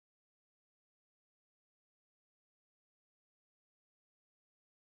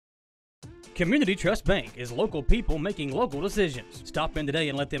Community Trust Bank is local people making local decisions. Stop in today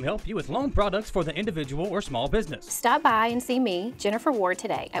and let them help you with loan products for the individual or small business. Stop by and see me, Jennifer Ward,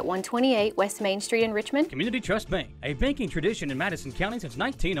 today at 128 West Main Street in Richmond. Community Trust Bank, a banking tradition in Madison County since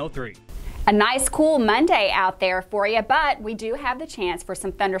 1903. A nice cool Monday out there for you, but we do have the chance for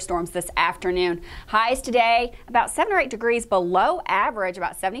some thunderstorms this afternoon. Highs today about 7 or 8 degrees below average,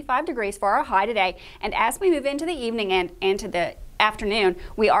 about 75 degrees for our high today. And as we move into the evening and into the afternoon,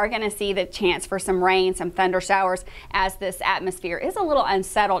 we are going to see the chance for some rain, some thunder showers, as this atmosphere is a little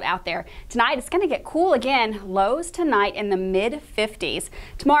unsettled out there. Tonight it's going to get cool again, lows tonight in the mid 50s.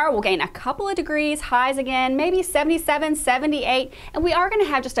 Tomorrow we'll gain a couple of degrees, highs again, maybe 77, 78, and we are going to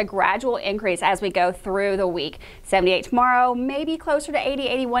have just a gradual increase as we go through the week. 78 tomorrow, maybe closer to 80,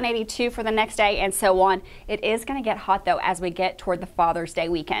 81, 82 for the next day, and so on. It is going to get hot though as we get toward the Father's Day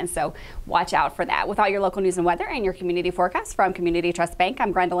weekend, so watch out for that. With all your local news and weather and your community forecast from Community Trust Bank,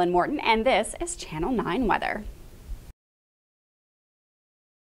 I'm Gwendolyn Morton, and this is Channel 9 Weather.